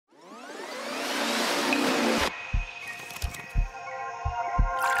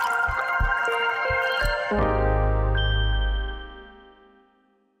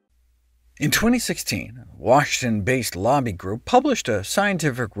In 2016, a Washington-based lobby group published a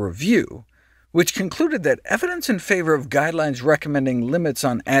scientific review which concluded that evidence in favor of guidelines recommending limits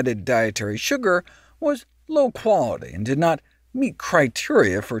on added dietary sugar was low quality and did not meet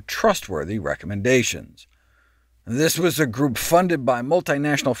criteria for trustworthy recommendations. This was a group funded by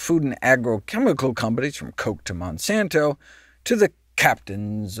multinational food and agrochemical companies, from Coke to Monsanto, to the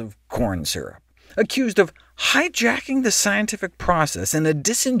captains of corn syrup, accused of hijacking the scientific process in a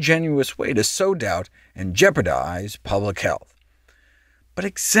disingenuous way to sow doubt and jeopardize public health. But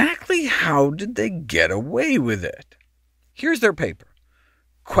exactly how did they get away with it? Here's their paper,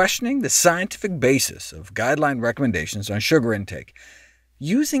 questioning the scientific basis of guideline recommendations on sugar intake.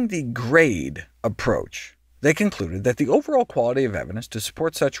 Using the GRADE approach, they concluded that the overall quality of evidence to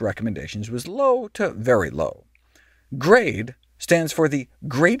support such recommendations was low to very low. GRADE stands for the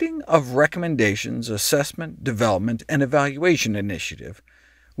Grading of Recommendations Assessment, Development, and Evaluation Initiative,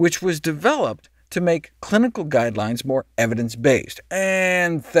 which was developed to make clinical guidelines more evidence-based,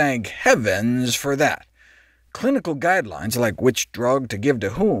 and thank heavens for that. Clinical guidelines, like which drug to give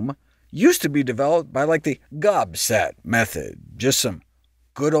to whom, used to be developed by the gobsat method, just some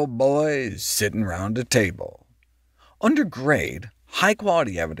good old boys sitting round a table. Under GRADE,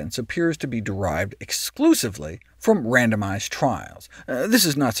 high-quality evidence appears to be derived exclusively from randomized trials. This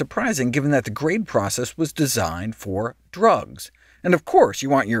is not surprising, given that the GRADE process was designed for drugs. And of course you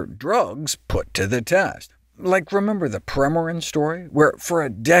want your drugs put to the test. Remember the Premarin story, where for a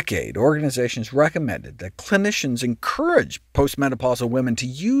decade organizations recommended that clinicians encourage postmenopausal women to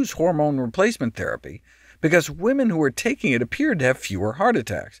use hormone replacement therapy because women who were taking it appeared to have fewer heart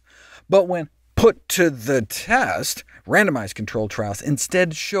attacks. But when put to the test, randomized controlled trials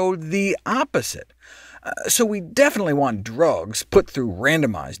instead showed the opposite. So we definitely want drugs put through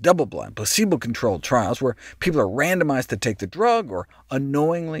randomized, double-blind, placebo-controlled trials where people are randomized to take the drug or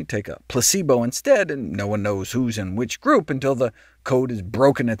unknowingly take a placebo instead, and no one knows who's in which group until the code is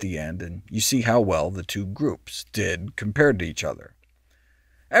broken at the end and you see how well the two groups did compared to each other.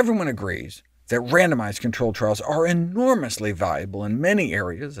 Everyone agrees that randomized controlled trials are enormously valuable in many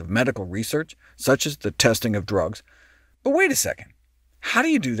areas of medical research, such as the testing of drugs. But wait a second. How do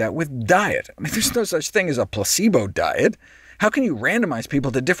you do that with diet? There's no such thing as a placebo diet. How can you randomize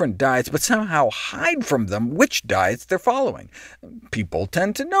people to different diets, but somehow hide from them which diets they're following? People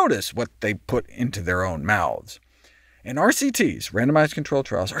tend to notice what they put into their own mouths. And RCTs, randomized controlled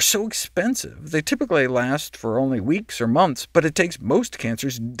trials, are so expensive they typically last for only weeks or months, but it takes most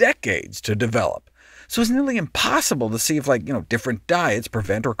cancers decades to develop. So it's nearly impossible to see if different diets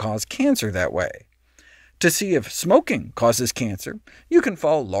prevent or cause cancer that way. To see if smoking causes cancer, you can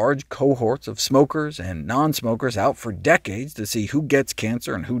follow large cohorts of smokers and non-smokers out for decades to see who gets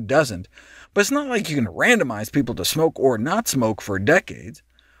cancer and who doesn't, but it's not like you can randomize people to smoke or not smoke for decades.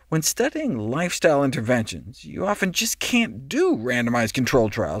 When studying lifestyle interventions, you often just can't do randomized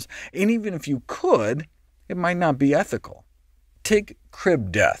controlled trials, and even if you could, it might not be ethical. Take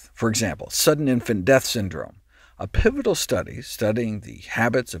crib death, for example, sudden infant death syndrome. A pivotal study studying the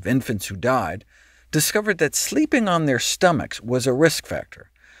habits of infants who died discovered that sleeping on their stomachs was a risk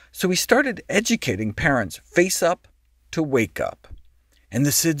factor, so we started educating parents face up to wake up, and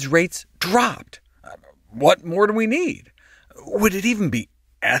the SIDS rates dropped. What more do we need? Would it even be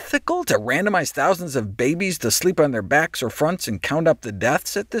ethical to randomize thousands of babies to sleep on their backs or fronts and count up the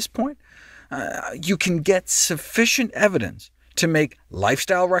deaths at this point? You can get sufficient evidence to make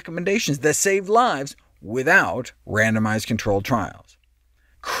lifestyle recommendations that save lives without randomized controlled trials.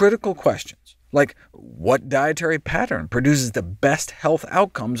 Critical questions, like what dietary pattern produces the best health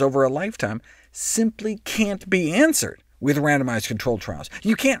outcomes over a lifetime, simply can't be answered with randomized controlled trials.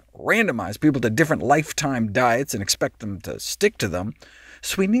 You can't randomize people to different lifetime diets and expect them to stick to them,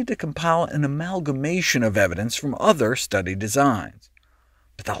 so we need to compile an amalgamation of evidence from other study designs.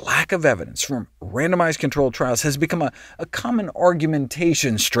 But the lack of evidence from randomized controlled trials has become a common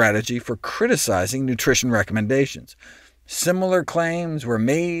argumentation strategy for criticizing nutrition recommendations. Similar claims were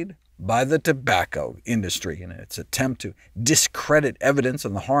made by the tobacco industry in its attempt to discredit evidence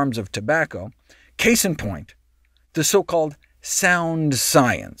on the harms of tobacco. Case in point, the so-called Sound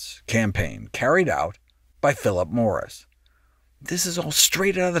Science campaign carried out by Philip Morris. This is all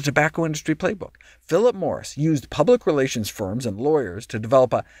straight out of the tobacco industry playbook. Philip Morris used public relations firms and lawyers to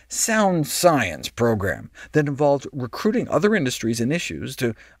develop a sound science program that involved recruiting other industries and issues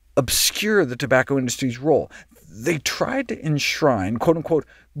to obscure the tobacco industry's role. They tried to enshrine quote-unquote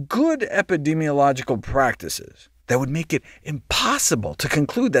good epidemiological practices that would make it impossible to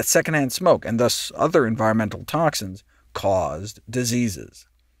conclude that secondhand smoke, and thus other environmental toxins, caused diseases.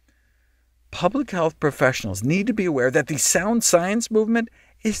 Public health professionals need to be aware that the sound science movement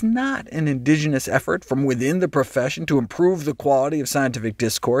is not an indigenous effort from within the profession to improve the quality of scientific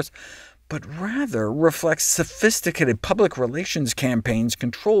discourse, but rather reflects sophisticated public relations campaigns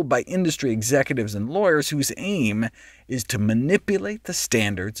controlled by industry executives and lawyers whose aim is to manipulate the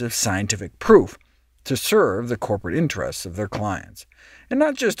standards of scientific proof to serve the corporate interests of their clients. And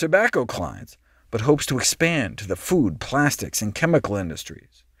not just tobacco clients, but hopes to expand to the food, plastics, and chemical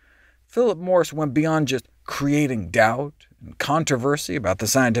industries. Philip Morris went beyond just creating doubt and controversy about the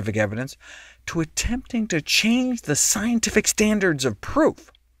scientific evidence to attempting to change the scientific standards of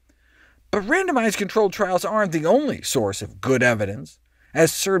proof. But randomized controlled trials aren't the only source of good evidence.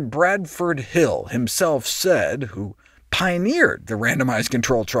 As Sir Bradford Hill himself said, who pioneered the randomized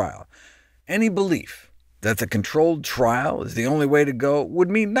controlled trial, any belief that the controlled trial is the only way to go would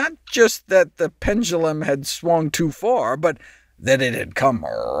mean not just that the pendulum had swung too far, but that it had come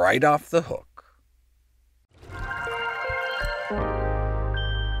right off the hook.